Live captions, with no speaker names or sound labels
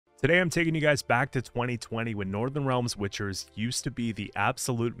Today I'm taking you guys back to 2020 when Northern Realms Witchers used to be the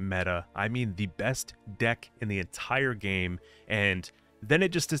absolute meta. I mean the best deck in the entire game, and then it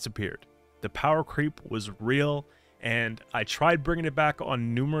just disappeared. The power creep was real, and I tried bringing it back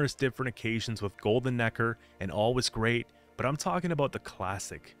on numerous different occasions with Golden Necker, and all was great, but I'm talking about the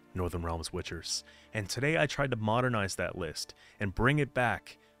classic Northern Realms Witchers. And today I tried to modernize that list and bring it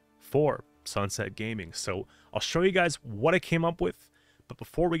back for Sunset Gaming. So I'll show you guys what I came up with. But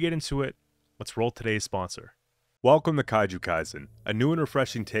before we get into it, let's roll today's sponsor. Welcome to Kaiju Kaizen, a new and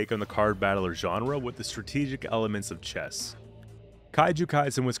refreshing take on the card battler genre with the strategic elements of chess. Kaiju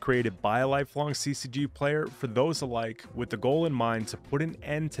Kaizen was created by a lifelong CCG player for those alike with the goal in mind to put an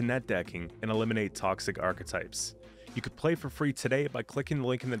end to net decking and eliminate toxic archetypes. You could play for free today by clicking the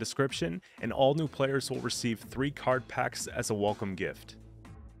link in the description, and all new players will receive 3 card packs as a welcome gift.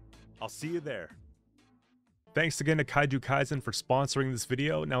 I'll see you there. Thanks again to Kaiju Kaizen for sponsoring this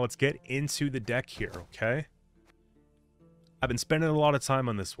video. Now let's get into the deck here, okay? I've been spending a lot of time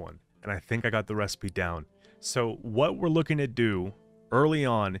on this one, and I think I got the recipe down. So what we're looking to do early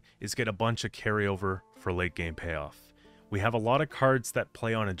on is get a bunch of carryover for late game payoff. We have a lot of cards that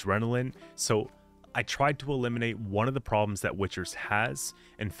play on adrenaline, so I tried to eliminate one of the problems that Witchers has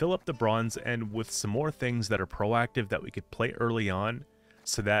and fill up the bronze end with some more things that are proactive that we could play early on,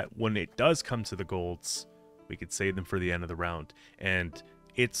 so that when it does come to the golds, we could save them for the end of the round. And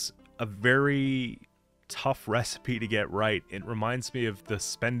it's a very tough recipe to get right. It reminds me of the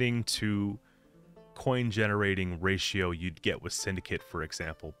spending to coin generating ratio you'd get with Syndicate, for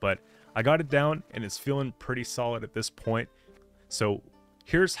example. But I got it down and it's feeling pretty solid at this point. So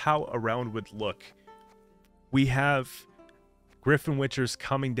here's how a round would look. We have Griffin Witchers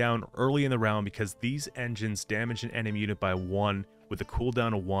coming down early in the round because these engines damage an enemy unit by 1 with a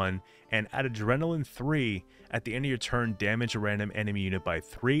cooldown of 1, and at Adrenaline 3, at the end of your turn, damage a random enemy unit by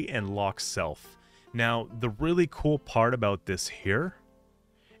 3 and lock self. Now, the really cool part about this here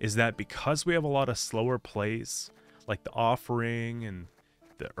is that because we have a lot of slower plays, like the Offering and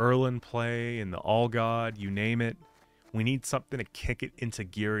the Erlin play and the All God, you name it, we need something to kick it into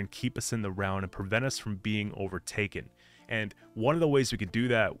gear and keep us in the round and prevent us from being overtaken. And one of the ways we could do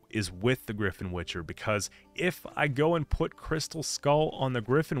that is with the Griffin Witcher, because if I go and put Crystal Skull on the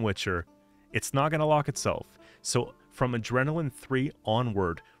Griffin Witcher, it's not going to lock itself. So from Adrenaline 3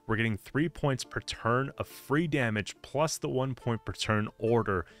 onward, we're getting 3 points per turn of free damage plus the 1 point per turn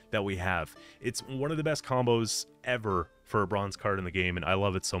order that we have. It's one of the best combos ever for a bronze card in the game, and I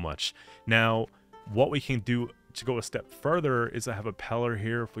love it so much. Now, what we can do to go a step further is I have a Peller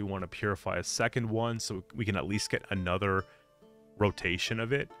here if we want to purify a second one, so we can at least get another rotation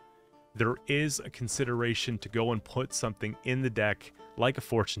of it. There is a consideration to go and put something in the deck like a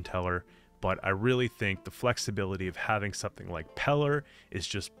Fortune Teller, but I really think the flexibility of having something like Peller is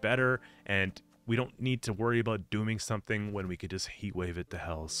just better, and we don't need to worry about doing something when we could just Heatwave it to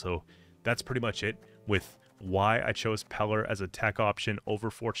hell. So that's pretty much it with why I chose Peller as a tech option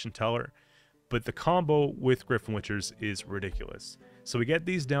over Fortune Teller. But the combo with Griffin Witchers is ridiculous. So we get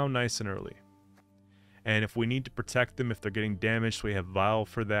these down nice and early. And if we need to protect them if they're getting damaged, we have Vole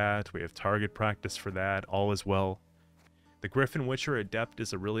for that. We have Target Practice for that, all as well. The Griffin Witcher Adept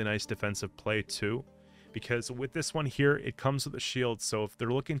is a really nice defensive play too, because with this one here, it comes with a shield. So if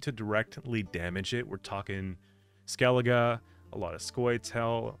they're looking to directly damage it, we're talking Skellige, a lot of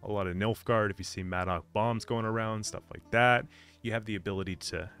Scoia'tael, a lot of Nilfgaard, if you see Maddock bombs going around, stuff like that. You have the ability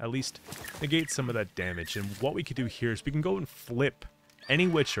to at least negate some of that damage. And what we could do here is we can go and flip any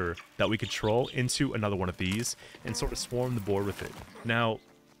Witcher that we control into another one of these and sort of swarm the board with it. Now,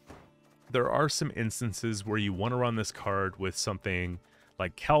 there are some instances where you want to run this card with something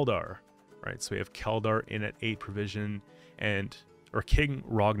like Keldar, right? So we have Keldar in at 8 provision, or King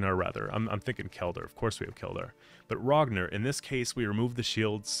Ragnar rather. I'm thinking Keldar. Of course we have Keldar. But Ragnar, in this case, we remove the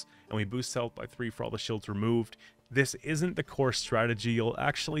shields and we boost health by 3 for all the shields removed. This isn't the core strategy. You'll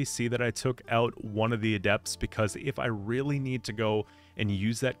actually see that I took out one of the Adepts because if I really need to go and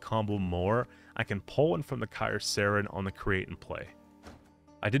use that combo more, I can pull one from the Kair Saren on the Create and Play.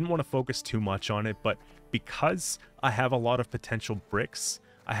 I didn't want to focus too much on it, but because I have a lot of potential bricks,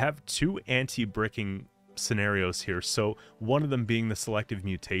 I have 2 anti-bricking scenarios here. So one of them being the selective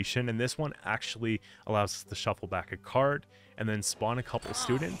mutation, and this one actually allows us to shuffle back a card and then spawn a couple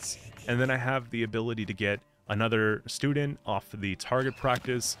students, and then I have the ability to get another student off the Target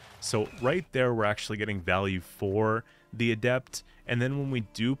Practice. So right there we're actually getting value for the Adept, and then when we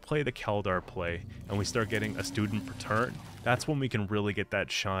do play the Keldar play and we start getting a student per turn, that's when we can really get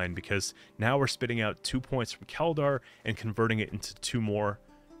that shine, because now we're spitting out 2 points from Keldar and converting it into 2 more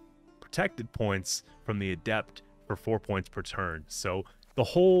protected points from the Adept for 4 points per turn. So the the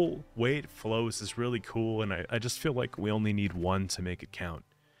whole way it flows is really cool, and I just feel like we only need one to make it count.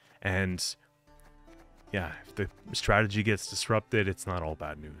 And yeah, if the strategy gets disrupted, it's not all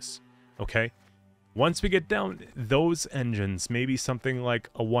bad news. Okay? Once we get down those engines, maybe something like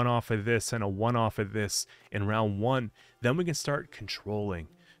a one-off of this and a one-off of this in round 1, then we can start controlling.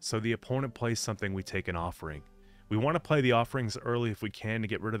 So the opponent plays something, we take an offering. We want to play the offerings early if we can to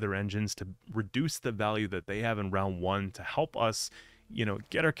get rid of their engines, to reduce the value that they have in round 1, to help us, you know,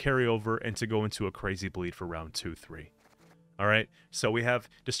 get our carryover and to go into a crazy bleed for round 2, 3. All right, so we have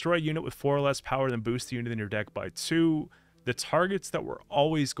destroy a unit with 4 or less power, then boost the unit in your deck by 2. The targets that we're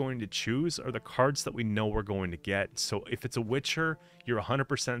always going to choose are the cards that we know we're going to get. So if it's a Witcher, you're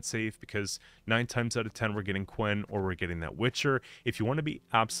 100% safe because 9 times out of 10 we're getting Gwent or we're getting that Witcher. If you want to be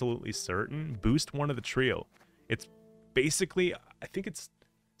absolutely certain, boost one of the trio. It's basically, I think it's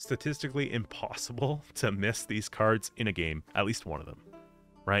statistically impossible to miss these cards in a game, at least one of them,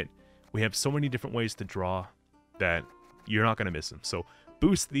 right? We have so many different ways to draw that you're not going to miss them. So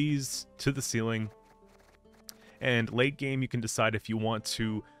boost these to the ceiling. And late game, you can decide if you want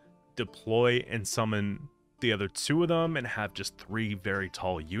to deploy and summon the other 2 of them and have just 3 very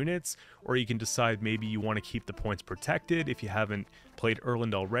tall units, or you can decide maybe you want to keep the points protected if you haven't played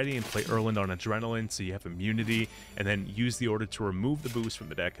Erland already and play Erland on Adrenaline so you have immunity, and then use the order to remove the boost from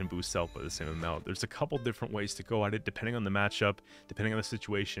the deck and boost self by the same amount. There's a couple different ways to go at it depending on the matchup, depending on the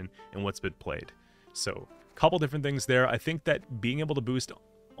situation, and what's been played. So a couple different things there. I think that being able to boost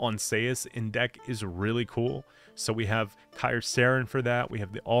on Sayas in deck is really cool. So we have Kair Saren for that, we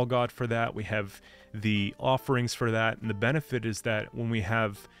have the All God for that, we have the offerings for that, and the benefit is that when we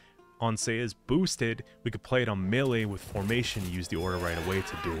have on Sayas boosted, we could play it on melee with formation, use the order right away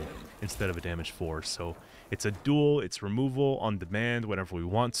to duel instead of a damage 4. So it's a duel, it's removal on demand whenever we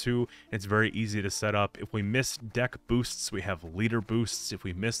want to, and it's very easy to set up. If we miss deck boosts, we have leader boosts. If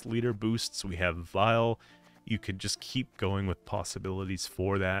we miss leader boosts, we have Vile. You could just keep going with possibilities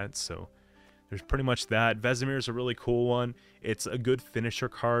for that. So there's pretty much that. Vesemir is a really cool one. It's a good finisher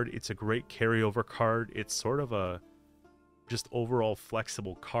card. It's a great carryover card. It's sort of a just overall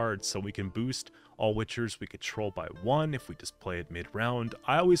flexible card. So we can boost all Witchers. We could troll by 1 if we just play it mid-round.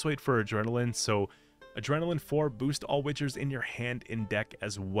 I always wait for Adrenaline. So Adrenaline 4, boost all Witchers in your hand in deck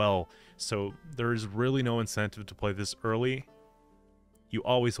as well. So there's really no incentive to play this early. You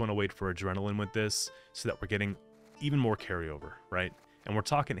always want to wait for Adrenaline with this so that we're getting even more carryover, right? And we're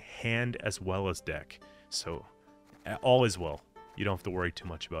talking hand as well as deck. So all is well. You don't have to worry too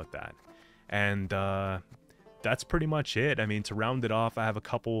much about that. And that's pretty much it. I mean, to round it off, I have a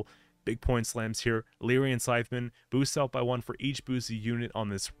couple big point slams here. Lyrian Scytheman, boost out by 1 for each boosted unit on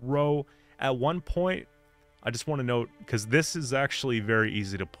this row. At one point, I just want to note, because this is actually very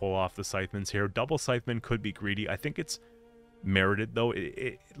easy to pull off the Scythemans here. Double Scytheman could be greedy. I think it's merited though.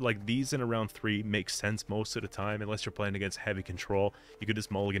 Like these in around 3 makes sense most of the time, unless you're playing against heavy control. You could just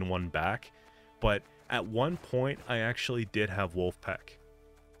mulligan 1 back. But at one point I actually did have Wolfpack,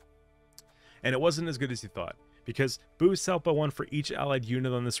 and it wasn't as good as you thought, because boost out by 1 for each allied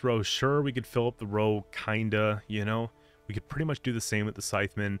unit on this row. Sure, we could fill up the row, kinda, you know, we could pretty much do the same with the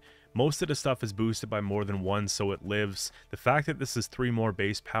Scytheman. Most of the stuff is boosted by more than 1, so it lives. The fact that this is 3 more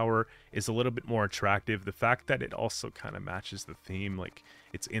base power is a little bit more attractive. The fact that it also kind of matches the theme, like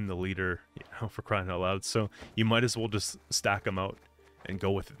it's in the leader, you know, for crying out loud. So you might as well just stack them out and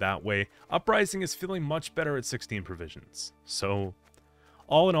go with it that way. Uprising is feeling much better at 16 provisions. So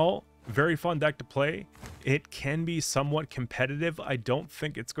all in all, very fun deck to play. It can be somewhat competitive. I don't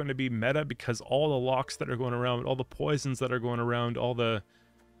think it's going to be meta because all the locks that are going around, all the poisons that are going around, all the,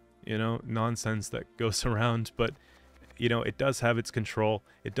 you know, nonsense that goes around. But, you know, it does have its control.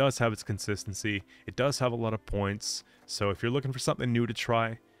 It does have its consistency. It does have a lot of points. So if you're looking for something new to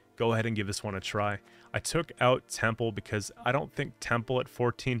try, go ahead and give this one a try. I took out Temple because I don't think Temple at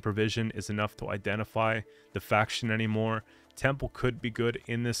 14 provision is enough to identify the faction anymore. Temple could be good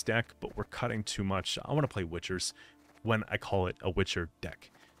in this deck, but we're cutting too much. I want to play Witchers when I call it a Witcher deck.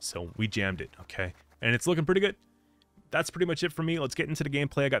 So we jammed it, okay? And it's looking pretty good. That's pretty much it for me. Let's get into the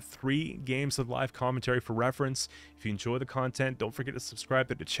gameplay. I got 3 games of live commentary for reference. If you enjoy the content, don't forget to subscribe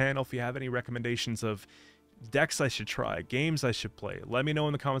to the channel. If you have any recommendations of decks I should try, games I should play, let me know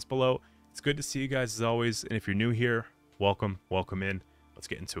in the comments below. It's good to see you guys as always. And if you're new here, welcome in. Let's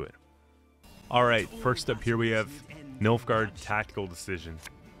get into it. All right, first up here we have Nilfgaard Tactical Decision.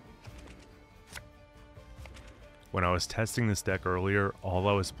 When I was testing this deck earlier, all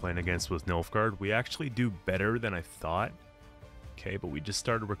I was playing against was Nilfgaard. We actually do better than I thought. Okay, but we just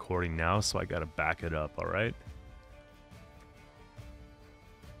started recording now, so I gotta back it up, alright?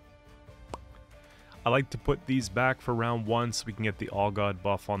 I like to put these back for round 1 so we can get the All God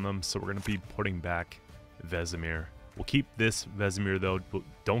buff on them, so we're going to be putting back Vesemir. We'll keep this Vesemir though, but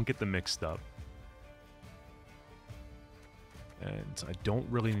don't get them mixed up. And I don't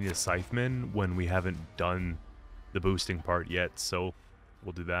really need a Scytheman when we haven't done the boosting part yet, so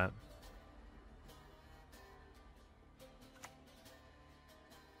we'll do that.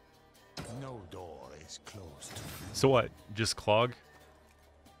 No door is closed. So what? Just clog?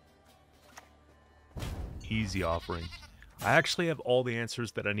 Easy offering. I actually have all the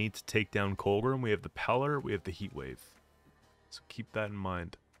answers that I need to take down Colgrim. We have the Peller, we have the Heatwave. So keep that in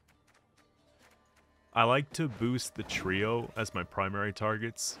mind. I like to boost the trio as my primary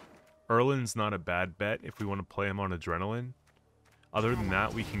targets. Erlin's not a bad bet if we want to play him on Adrenaline. Other than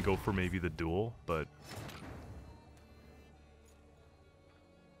that, we can go for maybe the duel, but...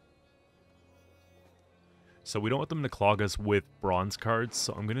 So we don't want them to clog us with bronze cards,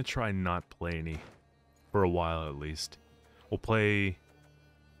 so I'm going to try not play any. For a while, at least. We'll play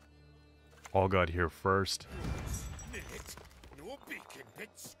All God here first.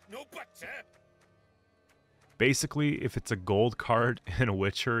 Basically, if it's a gold card and a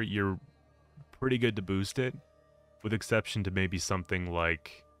Witcher, you're pretty good to boost it. With exception to maybe something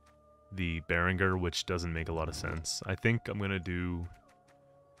like the Berengar, which doesn't make a lot of sense. I think I'm going to do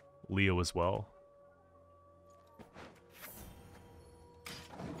Leo as well.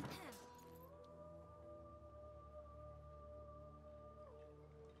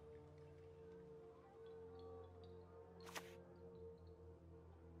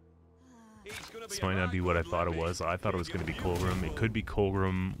 This might not be what I thought it was. I thought it was going to be Colgrim. It could be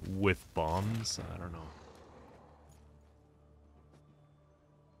Colgrim with bombs. I don't know.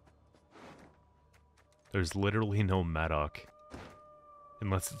 There's literally no Madoc.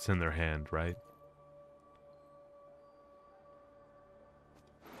 Unless it's in their hand, right?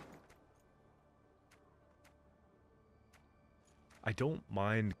 I don't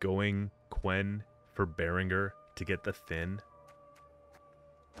mind going Quen for Berengar to get the Thin.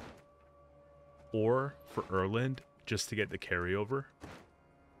 Or for Erland, just to get the carryover.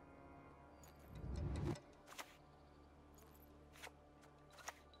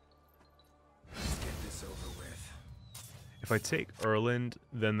 Let's get this over with. If I take Erland,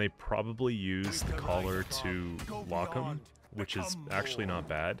 then they probably use the collar to lock him, which is actually not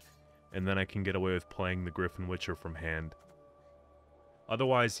bad. And then I can get away with playing the Griffin Witcher from hand.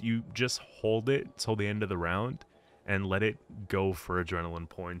 Otherwise, you just hold it till the end of the round and let it go for adrenaline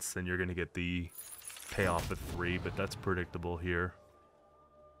points, then you're going to get the payoff at 3, but that's predictable here.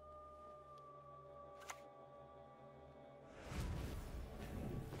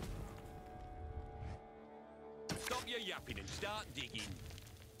 Stop your yapping and start digging.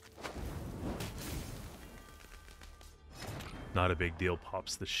 Not a big deal,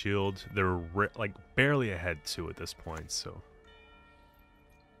 pops the shield. They're like barely ahead 2 at this point, so...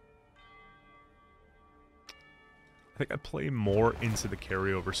 I think I play more into the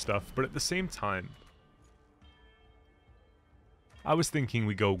carryover stuff, but at the same time, I was thinking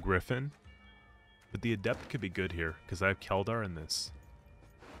we go Griffin, but the Adept could be good here, because I have Keldar in this.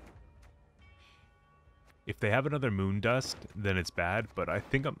 If they have another Moon Dust, then it's bad, but I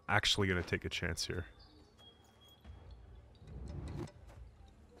think I'm actually going to take a chance here.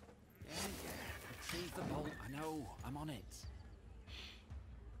 Yeah, retrieve the bolt. I know, I'm on it.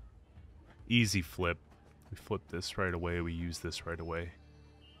 Easy flip. We flip this right away, we use this right away.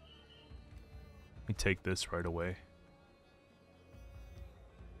 We take this right away.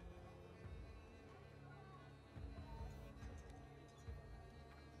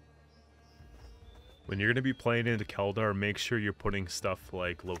 When you're going to be playing into Keldar, make sure you're putting stuff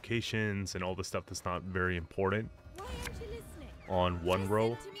like locations and all the stuff that's not very important on one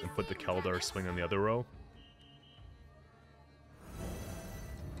row, and put the Keldar swing on the other row.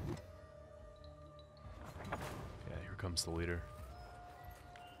 Yeah, here comes the leader.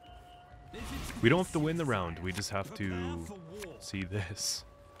 We don't have to win the round, we just have to see this.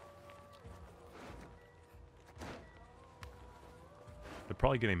 They're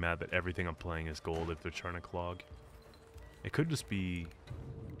probably getting mad that everything I'm playing is gold if they're trying to clog. It could just be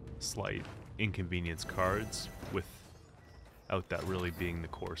slight inconvenience cards without that really being the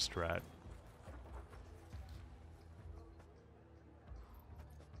core strat. I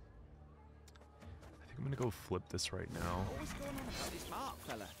think I'm gonna go flip this right now.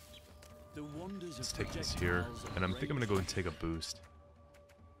 Let's take this here, and I think I'm gonna go and take a boost.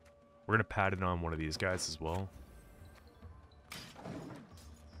 We're gonna pad it on one of these guys as well.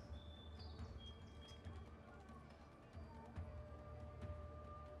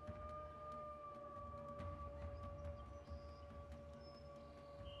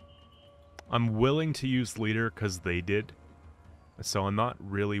 I'm willing to use leader because they did. So I'm not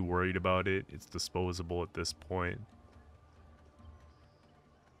really worried about it. It's disposable at this point.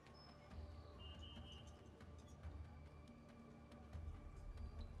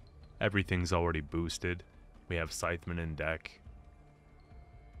 Everything's already boosted. We have Scytheman in deck.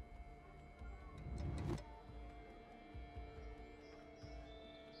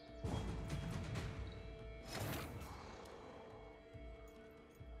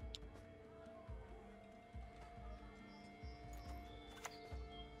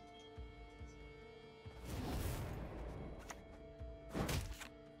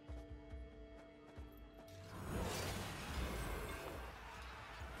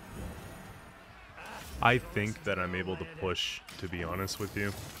 I think that I'm able to push, to be honest with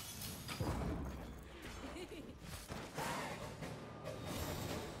you.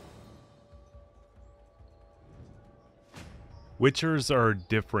 Witchers are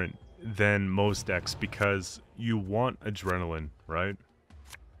different than most decks because you want adrenaline, right?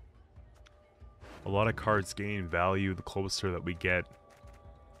 A lot of cards gain value the closer that we get.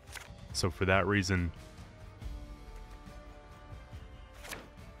 So for that reason, it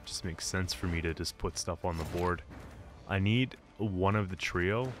just makes sense for me to just put stuff on the board. I need one of the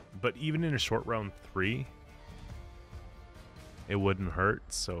trio, but even in a short round 3, it wouldn't hurt.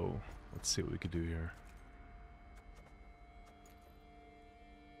 So let's see what we could do here.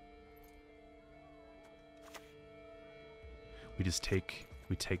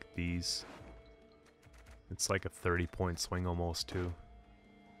 We take these. It's like a 30-point swing almost too.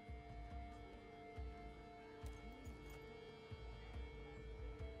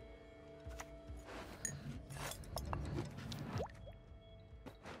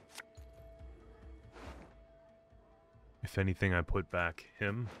 If anything, I put back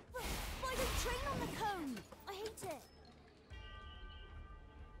him. Why don't train on the cone? I hate it.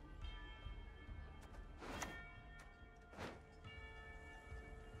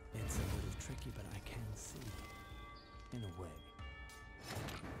 It's a little tricky, but I can see. In a way.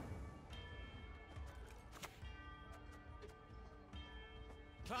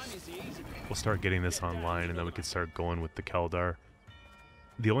 Climb is the easy bit. We'll start getting this online, and then we can start going with the Keldar.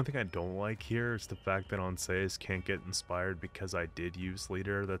 The only thing I don't like here is the fact that Onseus can't get inspired because I did use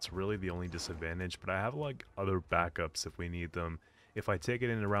leader. That's really the only disadvantage, but I have like other backups if we need them. If I take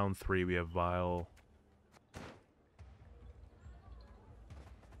it into round 3, we have Vile.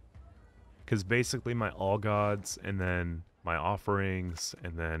 Because basically my All Gods, and then my Offerings,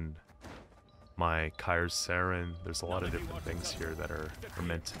 and then my Kair's Saren, there's a lot of different things here that are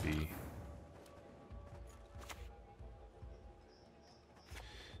meant to be.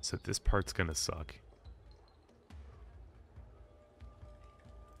 So this part's gonna suck.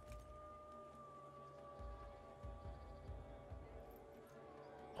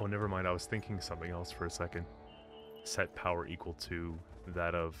 Oh, never mind. I was thinking something else for a second. Set power equal to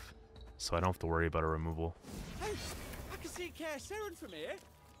that of... So I don't have to worry about a removal. Hey, I can see Kair's Saren from here.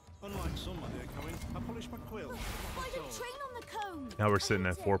 Unlike some of their coming, I polish my quill. Why don't train on the cone? Now we're I sitting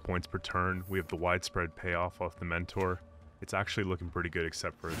hate at it. 4 points per turn. We have the widespread payoff off the Mentor. It's actually looking pretty good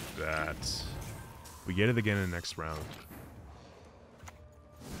except for that. We get it again in the next round.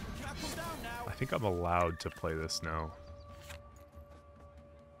 Can I come down now? I think I'm allowed to play this now.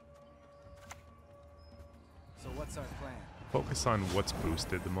 So what's our plan? Focus on what's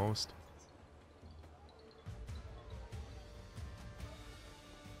boosted the most.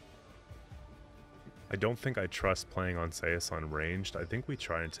 I don't think I trust playing Onseus on ranged. I think we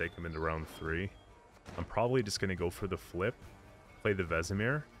try and take him into round 3. I'm probably just going to go for the flip, play the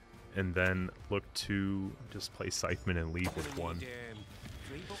Vesemir, and then look to just play Scytheman and leave with 1. 3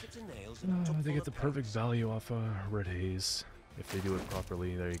 buckets of nails and a tub They full get of the perfect pegs. value off Red Haze. If they do it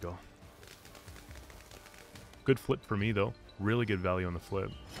properly, there you go. Good flip for me, though. Really good value on the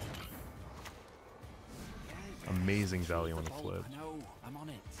flip. Amazing value on the flip. I know, I'm on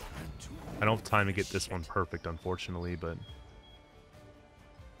it. I don't have time to get this one perfect, unfortunately, but...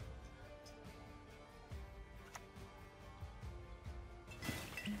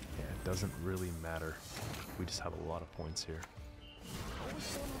 yeah, it doesn't really matter. We just have a lot of points here.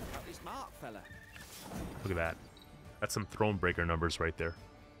 Always going on about this Mark fella. Look at that. That's some Thronebreaker numbers right there.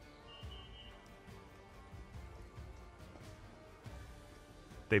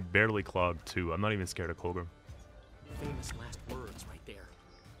 They barely clogged, too. I'm not even scared of Colgrim. Famous last words right there.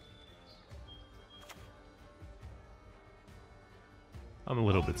 I'm a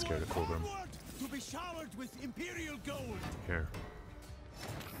little bit scared of Colgrim. To be showered with imperial gold. Here.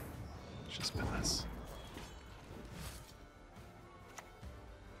 Let's just pass.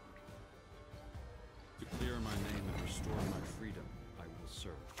 To clear my name and restore my freedom, I will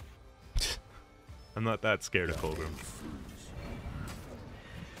serve. I'm not that scared of Pilgrim.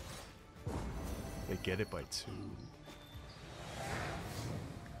 They get it by 2.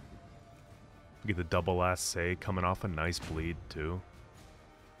 Get the double last say coming off a nice bleed too.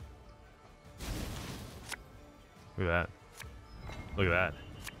 Look at that. Look at that.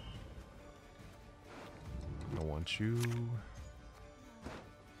 I want you.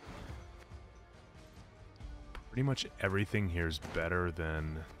 Pretty much everything here is better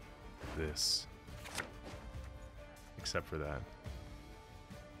than this. Except for that.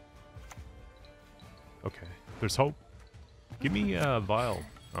 Okay. There's hope. Give me a vial.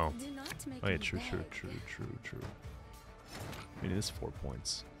 Oh. Oh yeah, true. I mean, it is 4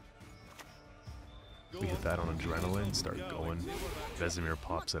 points. We hit that on adrenaline, start going. Vesemir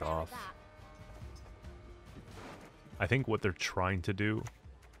pops it off. I think what they're trying to do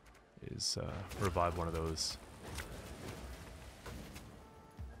is revive one of those.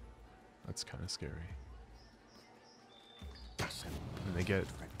 That's kind of scary. And they get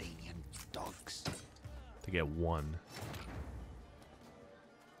 1.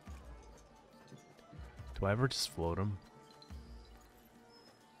 Do I ever just float him?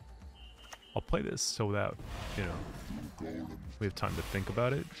 I'll play this so that, you know, we have time to think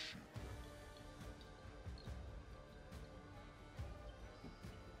about it.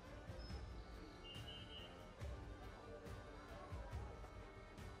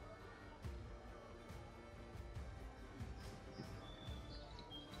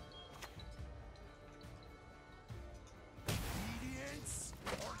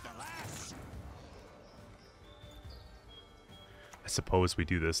 I suppose we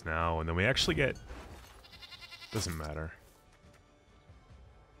do this now, and then we actually get... Doesn't matter.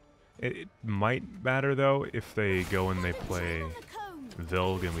 It might matter, though, if they go and they play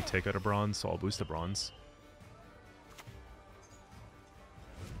Vilg and we take out a bronze, so I'll boost the bronze.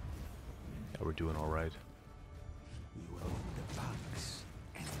 Yeah, we're doing alright.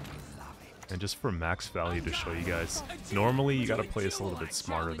 And just for max value to show you guys, normally you gotta play this a little bit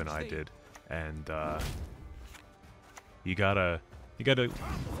smarter than I did, and you gotta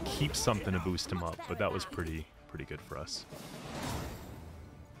keep something to boost him up, but that was pretty good for us.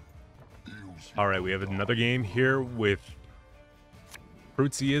 Alright, we have another game here with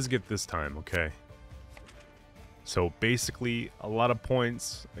Fruitsy Ysgith this time, okay. So basically, a lot of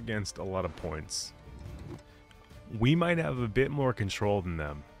points against a lot of points. We might have a bit more control than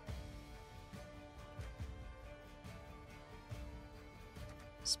them.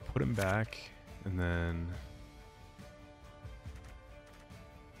 Let's put him back, and then...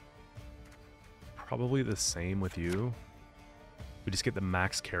 Probably the same with you. We just get the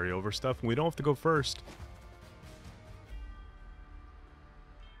max carryover stuff, and we don't have to go first.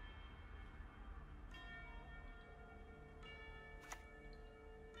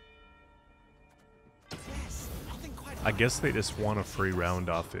 I guess they just want a free round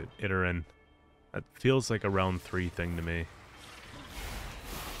off it, Iterin. That feels like a round 3 thing to me.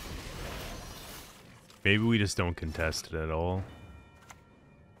 Maybe we just don't contest it at all.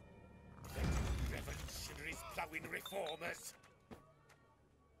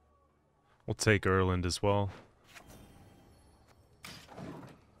 We'll take Erland as well.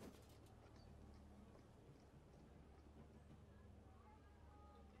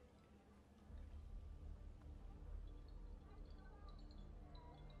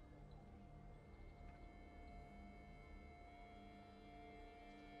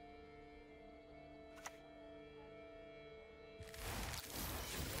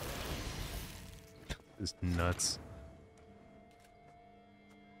 This is nuts.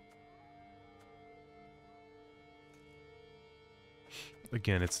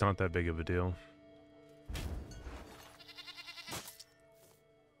 Again, it's not that big of a deal.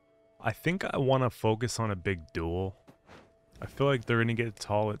 I think I want to focus on a big duel. I feel like they're going to get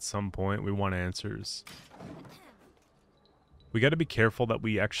tall at some point. We want answers. We got to be careful that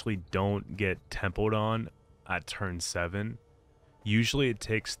we actually don't get tempoed on at turn 7. Usually it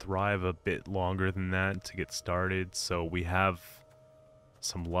takes Thrive a bit longer than that to get started, so we have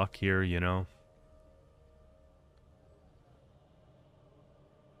some luck here, you know?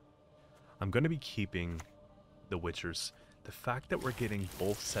 I'm going to be keeping the Witchers. The fact that we're getting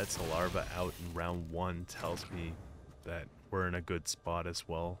both sets of larvae out in round 1 tells me that we're in a good spot as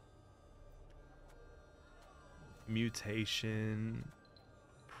well. Mutation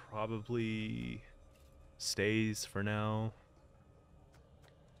probably stays for now.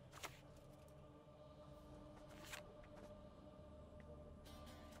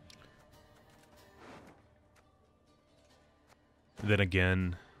 Then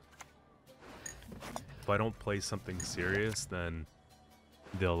again, if I don't play something serious, then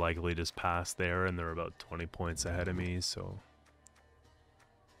they'll likely just pass there, and they're about 20 points ahead of me, so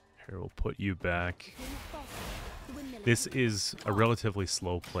here, we'll put you back. This is a relatively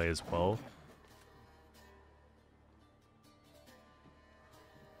slow play as well.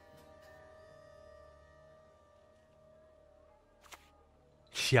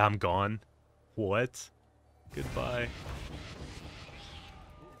 Yeah, I'm gone. What? Goodbye.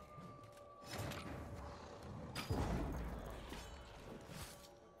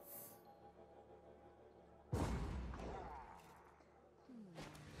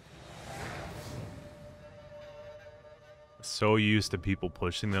 So used to people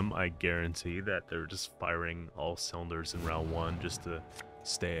pushing them, I guarantee that they're just firing all cylinders in round 1 just to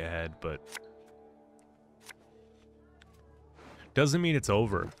stay ahead, but doesn't mean it's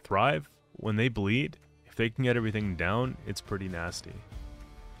over. Thrive, when they bleed, if they can get everything down, it's pretty nasty.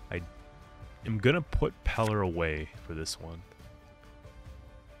 I am gonna put Peller away for this one.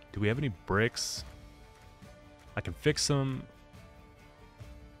 Do we have any bricks? I can fix them.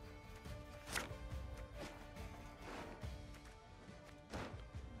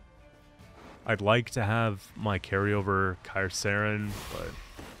 I'd like to have my carryover Kaizen, but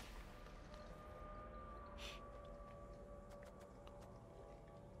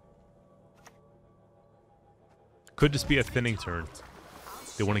could just be a thinning turn.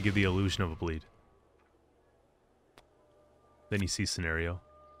 They want to give the illusion of a bleed. Then you see scenario.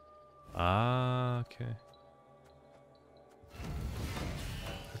 Ah, okay.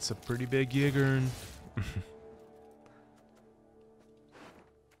 That's a pretty big Yigern.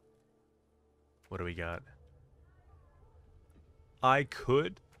 What do we got? I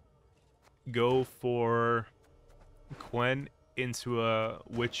could go for Gwent into a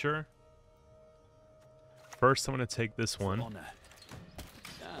Witcher. First, I'm going to take this one.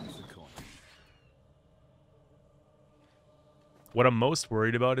 What I'm most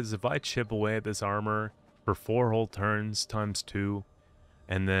worried about is if I chip away at this armor for 4 whole turns times 2,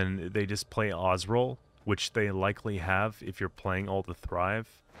 and then they just play Osroll, which they likely have if you're playing all the Thrive,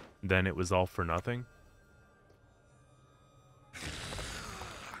 then it was all for nothing.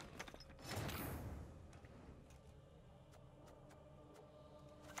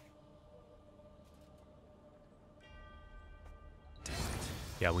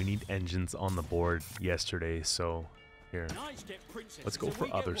 Yeah, we need engines on the board yesterday, so here. Let's go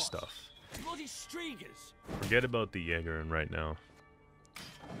for other stuff. Forget about the Jaeger right now.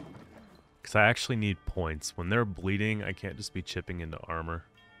 Because I actually need points. When they're bleeding, I can't just be chipping into armor.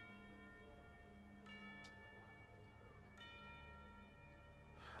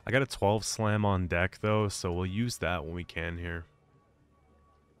 I got a 12 slam on deck, though, so we'll use that when we can here.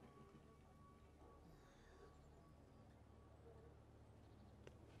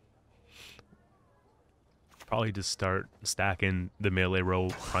 Probably just start stacking the melee row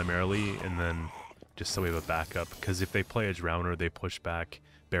primarily, and then just so we have a backup. Because if they play a Drowner, they push back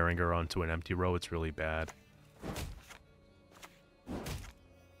Berenger onto an empty row, it's really bad.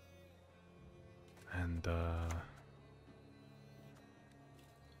 And,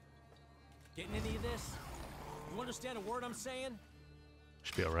 Getting any of this? You understand a word I'm saying?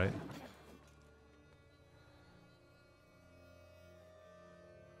 should be alright.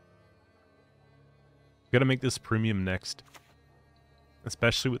 Gotta make this premium next.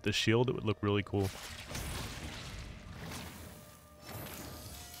 Especially with the shield, it would look really cool.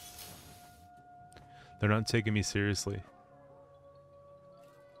 They're not taking me seriously.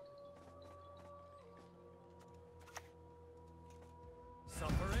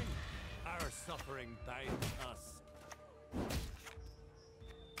 Suffering? Our suffering binds us.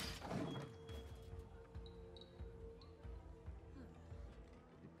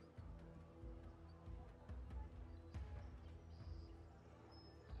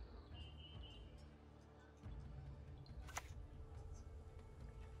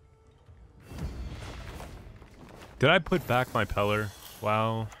 Did I put back my Peller?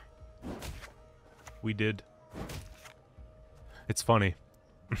 Wow. We did. It's funny.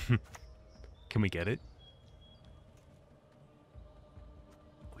 Can we get it?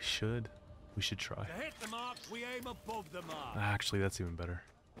 We should. We should try. To hit the mark, we aim above the mark. Actually, that's even better.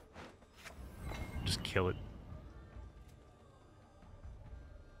 Just kill it.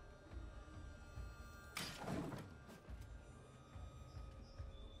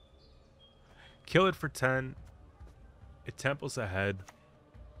 Kill it for 10. It temples ahead.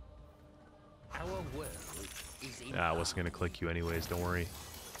 Our world is in I wasn't gonna click you anyways, don't worry.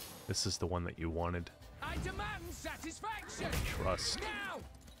 This is the one that you wanted. I demand satisfaction! Trust. Now!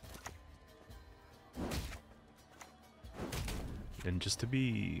 And just to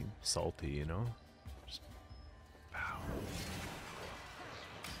be salty, you know? Just... Pow.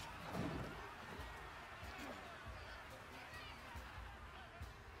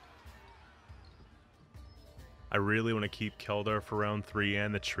 I really want to keep Keldar for round 3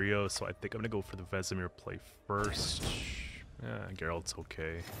 and the trio, so I think I'm going to go for the Vesemir play first. Yeah, Geralt's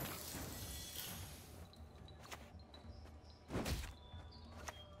okay.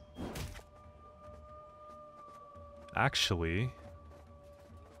 Actually...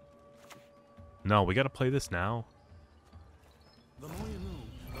 No, we gotta play this now. The more you know,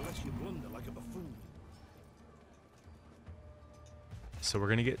 the less you blunder like a buffoon. So we're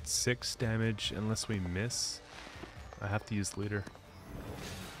gonna get 6 damage unless we miss. I have to use leader.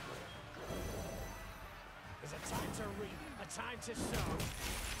 There's a time to reap, a time to sow.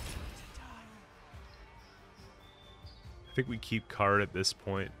 I think we keep card at this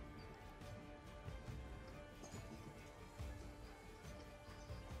point.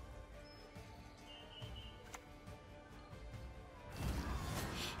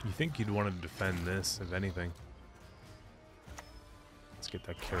 You think you'd want to defend this, if anything. Let's get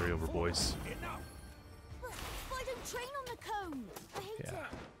that carryover, boys. Why don't train on the cone? I hate Yeah.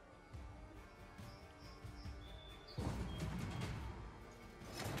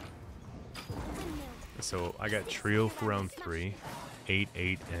 it. So I got trio for round 3. 8,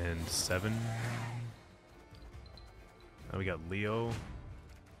 8, and 7. Now we got Leo.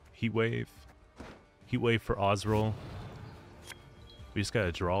 Heatwave. Heatwave for Osril. We just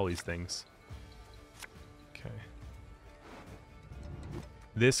gotta draw all these things. Okay.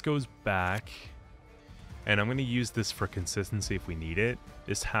 This goes back. And I'm gonna use this for consistency if we need it.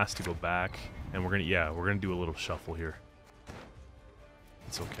 This has to go back. And we're gonna do a little shuffle here.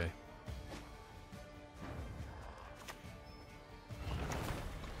 It's okay.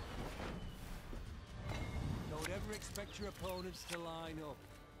 Don't ever expect your opponents to line up.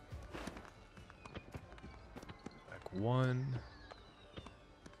 Back 1.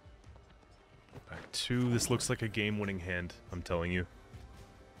 Back 2. This looks like a game-winning hand, I'm telling you.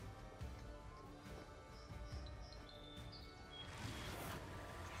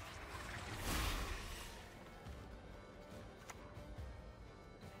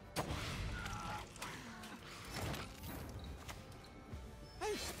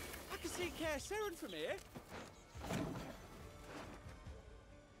 Hey, I can see Qcento from here.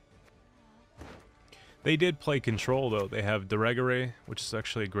 They did play control, though. They have Dorregaray, which is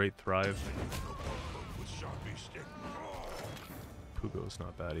actually a great thrive. Pugo's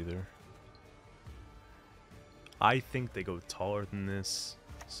not bad either. I think they go taller than this,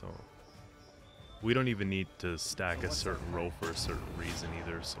 so we don't even need to stack a certain row for a certain reason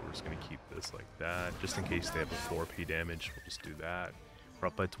either, so we're just going to keep this like that, just in case they have a 4p damage. We'll just do that. We're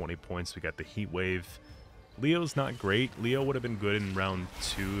up by 20 points. We got the Heat Wave. Leo's not great. Leo would have been good in round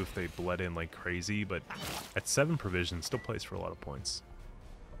 2 if they bled in like crazy, but at 7 provision, still plays for a lot of points.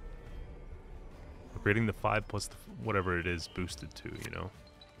 Upgrading the 5 plus the whatever it is boosted to, you know.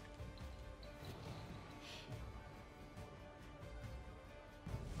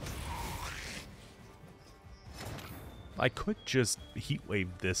 I could just heat wave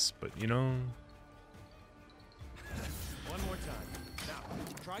this, but you know. One more time. Now,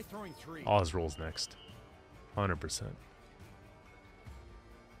 try throwing 3. Osril's next. 100%.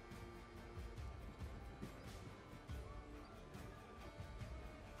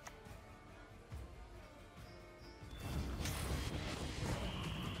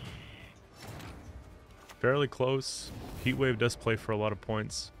 Fairly close. Heatwave does play for a lot of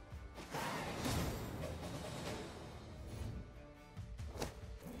points.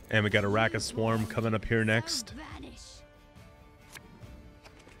 And we got Arachas Swarm coming up here next.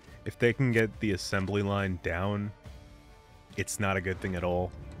 If they can get the assembly line down, it's not a good thing at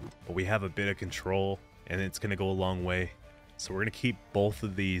all. But we have a bit of control, and it's going to go a long way. So we're going to keep both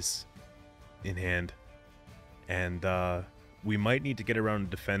of these in hand. And we might need to get around a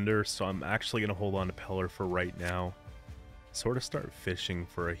defender, so I'm actually going to hold on to Pellar for right now. Sort of start fishing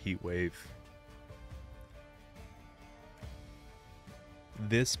for a heat wave.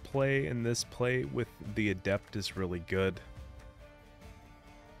 This play and this play with the Adept is really good.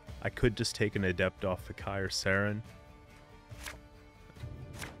 I could just take an Adept off the Kai or Saren.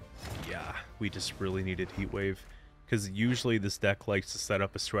 Yeah, we just really needed Heatwave. Because usually this deck likes to set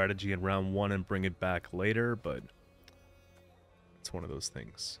up a strategy in round 1 and bring it back later, but it's one of those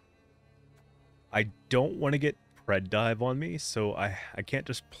things. I don't want to get Pred Dive on me, so I can't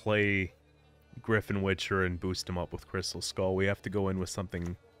just play Griffin Witcher and boost him up with Crystal Skull. We have to go in with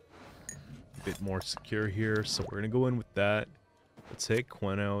something a bit more secure here, so we're going to go in with that. Let's take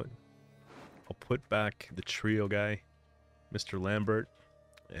Quen out. I'll put back the trio guy, Mr. Lambert,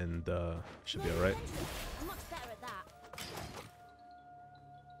 and should be alright. Much better at that.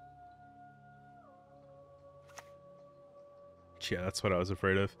 Yeah, that's what I was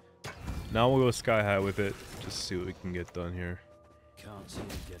afraid of. Now we'll go sky high with it. Just see what we can get done here. Can't see it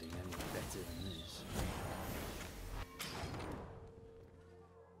getting any better than this.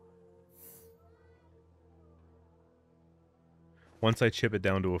 Once I chip it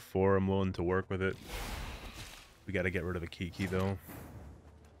down to a 4, I'm willing to work with it. We gotta get rid of the Kiki though.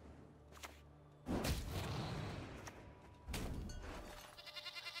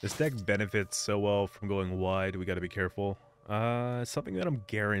 This deck benefits so well from going wide, we gotta be careful. Something that I'm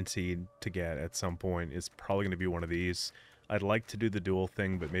guaranteed to get at some point is probably gonna be one of these. I'd like to do the dual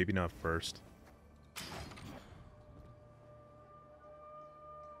thing, but maybe not first.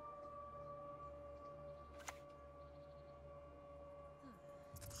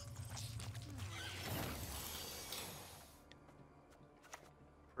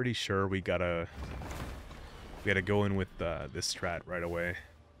 Pretty sure we gotta go in with this strat right away.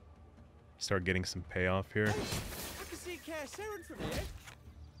 Start getting some payoff here. I can see Qcento from here.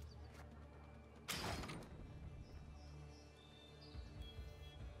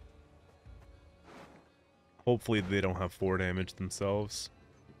 Hopefully they don't have 4 damage themselves.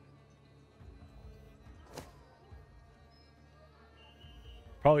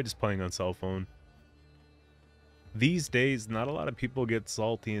 Probably just playing on cell phone. These days, not a lot of people get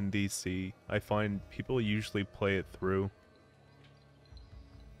salty in DC. I find people usually play it through.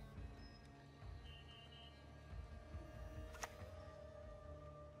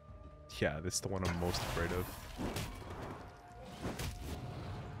 Yeah, this is the one I'm most afraid of.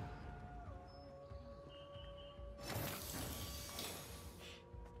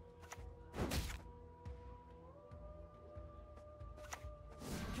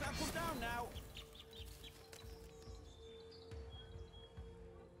 Can I come down now?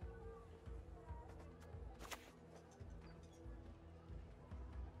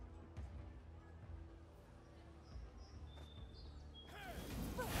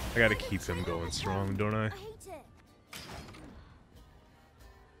 I gotta keep him going strong, don't I? I hate it.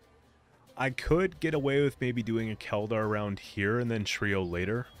 I could get away with maybe doing a Keldar around here and then trio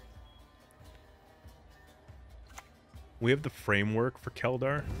later. We have the framework for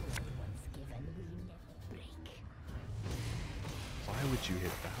Keldar. Why would you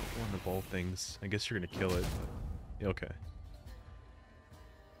hit that one of all things? I guess you're gonna kill it. But... okay.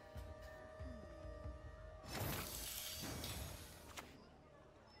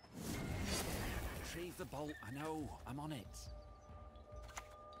 Retrieve the bolt. I know. I'm on it.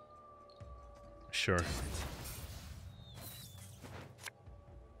 Sure.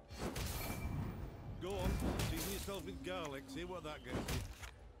 Go on. Season yourself with garlic. See what that gets you.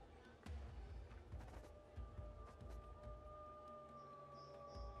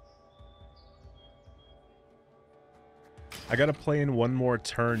 I gotta play in one more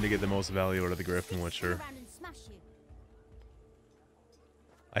turn to get the most value out of the Griffin Witcher. Around and smash you.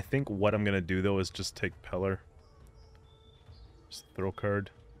 I think what I'm gonna do though is just take Pellar. Just throw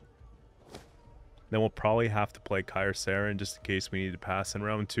card. Then we'll probably have to play Kair Saren just in case we need to pass in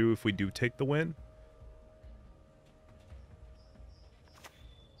round 2 if we do take the win.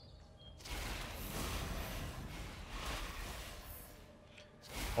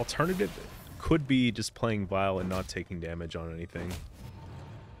 Alternative could be just playing Vile and not taking damage on anything.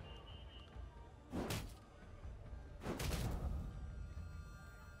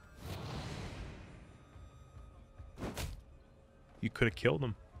 You could have killed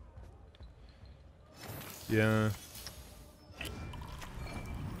him. Yeah.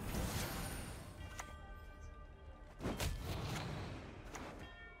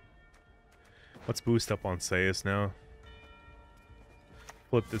 Let's boost up on Sayus now.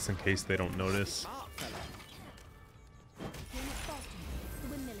 Flip this in case they don't notice. You're not fast enough. The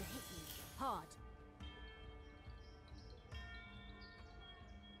windmiller hit you hard.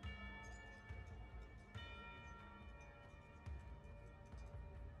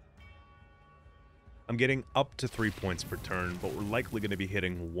 I'm getting up to 3 points per turn, but we're likely going to be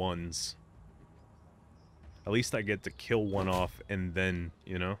hitting 1s. At least I get to kill one off and then,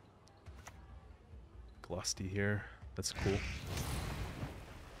 you know. Glusty here. That's cool.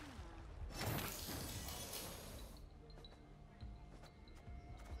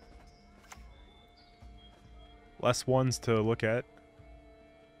 Less 1s to look at.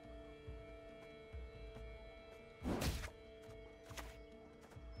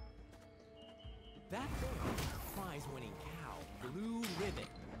 That prize-winning cow, Blue Ribbon.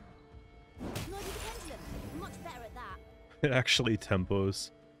 Not even pendulum. Much better at that. It actually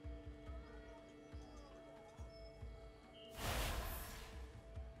tempos.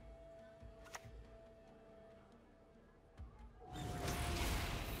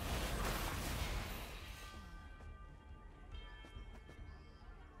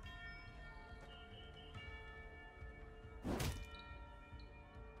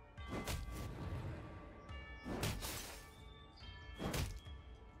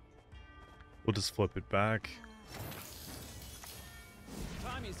 We'll just flip it back.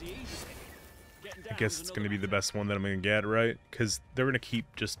 Time is the easy thing. Getting I down guess is it's another going to be the matter. best one that I'm going to get, right? Because they're going to keep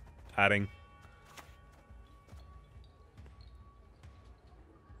just adding.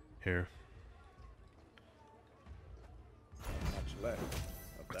 Here. Much left of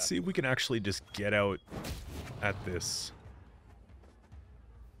Let's that. see if we can actually just get out at this.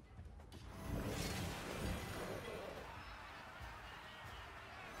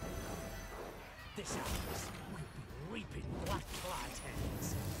 This house will be reaping black-clad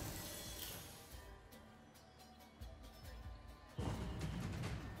hands.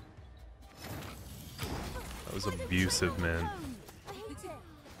 That was abusive, man. I hate it.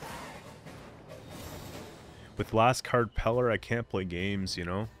 With last card Peller, I can't play games, you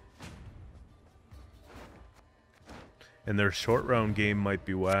know? And their short round game might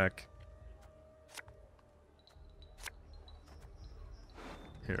be whack.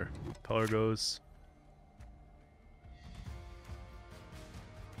 Here, Peller goes.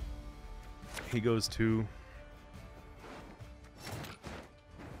 He goes too.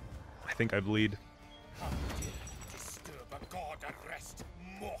 I think I bleed. Disturb a god at rest,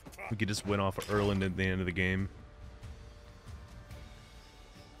 mortal. We could just win off of Erland at the end of the game.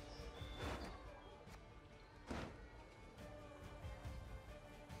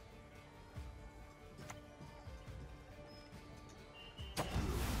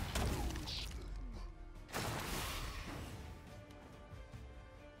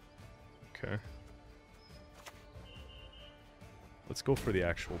 Okay. Let's go for the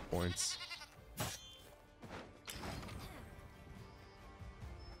actual points.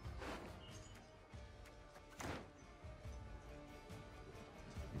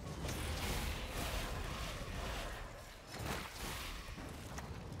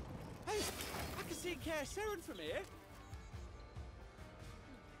 Hey, I can see Qcento from here.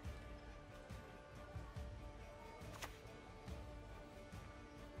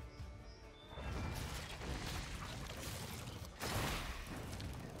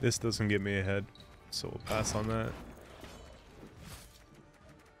 This doesn't get me ahead, so we'll pass on that.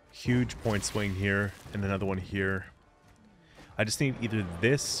 Huge point swing here, and another one here. I just need either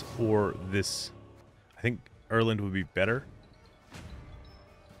this or this. I think Erland would be better.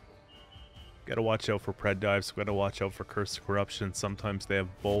 Gotta watch out for Pred Dives, gotta watch out for Curse to Corruption. Sometimes they have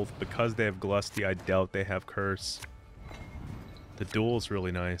both. Because they have Glusty, I doubt they have Curse. The duel is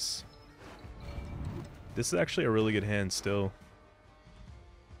really nice. This is actually a really good hand still.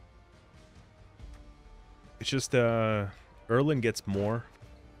 It's just, Erland gets more.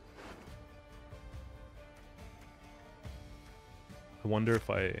 I wonder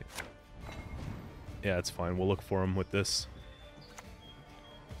if I... Yeah, it's fine. We'll look for him with this.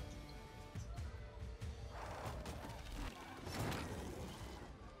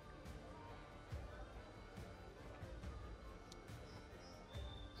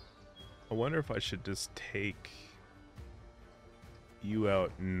 I wonder if I should just take you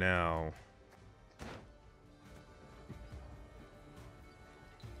out now.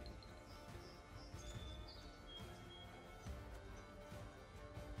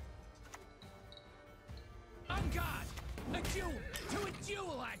 On guard! A duel! To a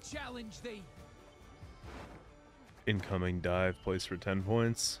duel I challenge thee! Incoming dive, place for 10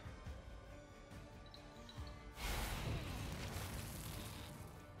 points.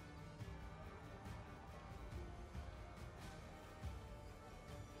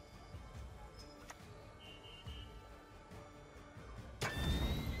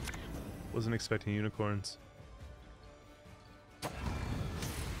 Wasn't expecting unicorns.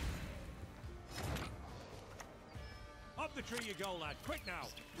 Up the tree you go, lad. Quick now.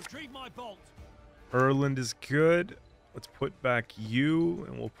 Retrieve my bolt. Erland is good. Let's put back you,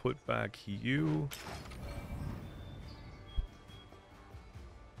 and we'll put back you.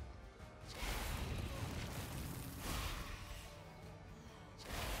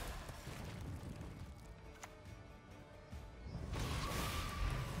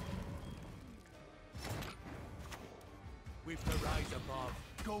 We've to rise above.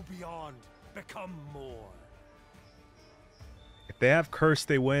 Go beyond. Become more. If they have curse,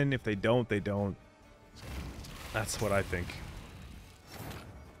 they win. If they don't, they don't. That's what I think.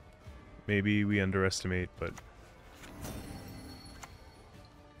 Maybe we underestimate, but...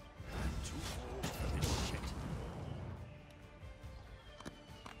 Too old for this shit.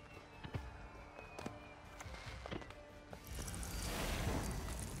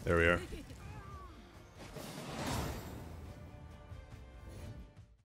 There we are. Take it